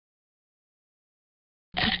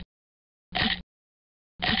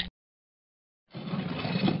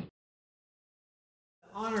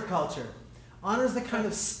culture. Honor is the kind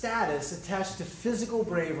of status attached to physical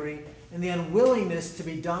bravery and the unwillingness to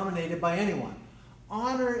be dominated by anyone.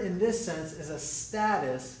 Honor, in this sense, is a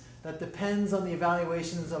status that depends on the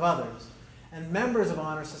evaluations of others. And members of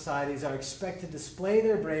honor societies are expected to display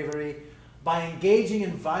their bravery by engaging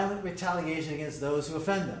in violent retaliation against those who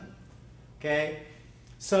offend them. Okay?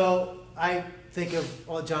 So I think of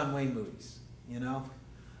all John Wayne movies, you know?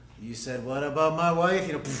 You said, what about my wife?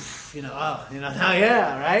 Now,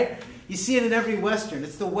 yeah, right? You see it in every Western.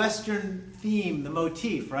 It's the Western theme, the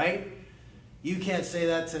motif, right? You can't say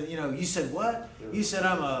that to, you said what? You said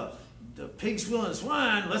the pig's wheeling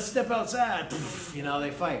swine, let's step outside.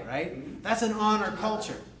 They fight, right? That's an honor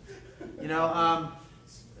culture.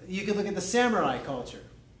 You could look at the samurai culture.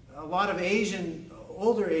 A lot of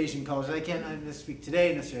older Asian cultures, I'm not going to speak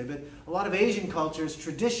today necessarily, but a lot of Asian cultures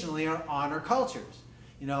traditionally are honor cultures.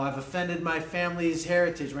 I've offended my family's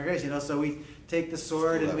heritage, my race, so we take the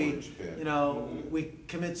sword and we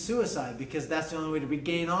commit suicide because that's the only way to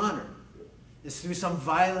regain honor. It's through some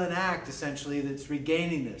violent act, essentially, that's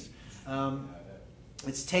regaining this.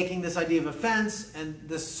 It's taking this idea of offense, and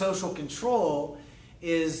this social control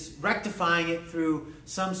is rectifying it through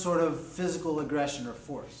some sort of physical aggression or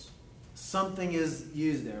force. Something is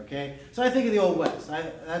used there, okay? So I think of the Old West.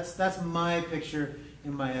 That's my picture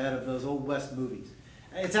in my head of those Old West movies.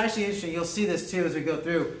 It's actually interesting. You'll see this, too, as we go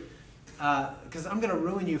through. Because I'm going to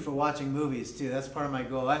ruin you for watching movies, too. That's part of my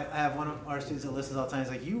goal. I have one of our students that listens all the time.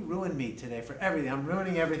 He's like, you ruined me today for everything. I'm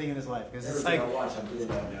ruining everything in his life. It's like,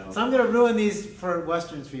 so I'm going to ruin these for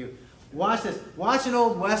Westerns for you. Watch this. Watch an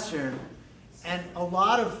old Western, and a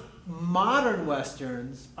lot of modern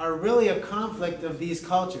Westerns are really a conflict of these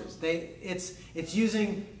cultures. It's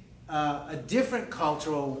using a different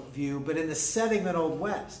cultural view, but in the setting that Old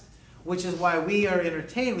West. Which is why we are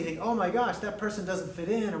entertained. We think, oh my gosh, that person doesn't fit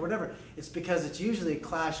in or whatever. It's because it's usually a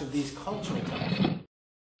clash of these cultural types.